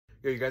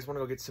Yo, you guys want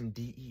to go get some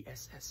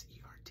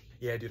D-E-S-S-E-R-T?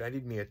 Yeah, dude, I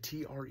need me a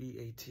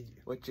T-R-E-A-T.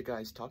 What you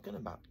guys talking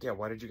about? Yeah,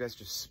 why did you guys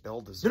just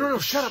spell dessert? No,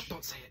 shut up!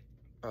 Don't say it.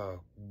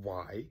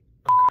 Why?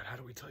 Oh god, how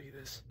do we tell you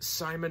this?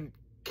 Simon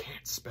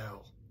can't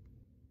spell.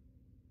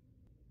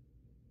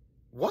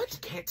 What? He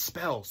can't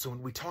spell, so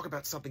when we talk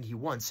about something he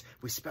wants,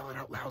 we spell it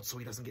out loud so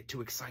he doesn't get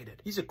too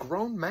excited. He's a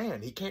grown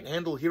man. He can't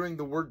handle hearing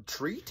the word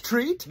treat?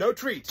 Treat? No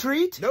treat.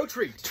 Treat? No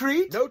treat.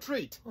 Treat? No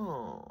treat.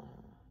 Oh.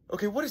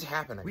 Okay, what is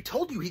happening? We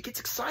told you he gets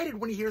excited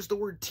when he hears the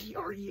word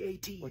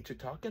T-R-E-A-T. What you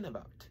talking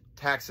about?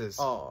 Taxes.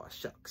 Oh,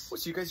 shucks. What,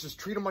 so you guys just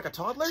treat him like a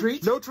toddler?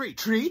 Treat? No treat.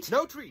 Treat?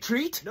 No treat.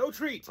 Treat? No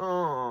treat.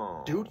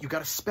 Oh. Dude, you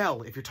gotta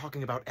spell if you're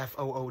talking about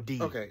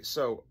F-O-O-D. Okay,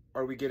 so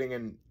are we getting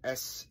an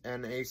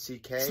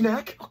S-N-A-C-K?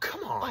 Snack? Oh,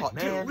 come on, Oh,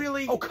 man. dude,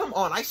 Really? Oh, come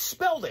on, I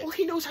spelled it. Well,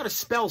 he knows how to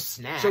spell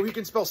snack. So he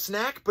can spell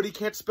snack, but he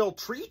can't spell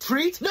treat?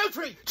 Treat? No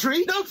treat!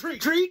 Treat? No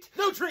treat! Treat?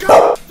 No treat!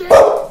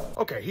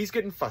 Okay, he's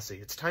getting fussy.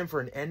 It's time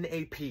for an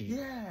N-A-P.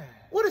 Yeah.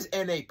 What does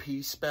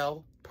N-A-P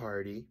spell?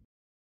 Party.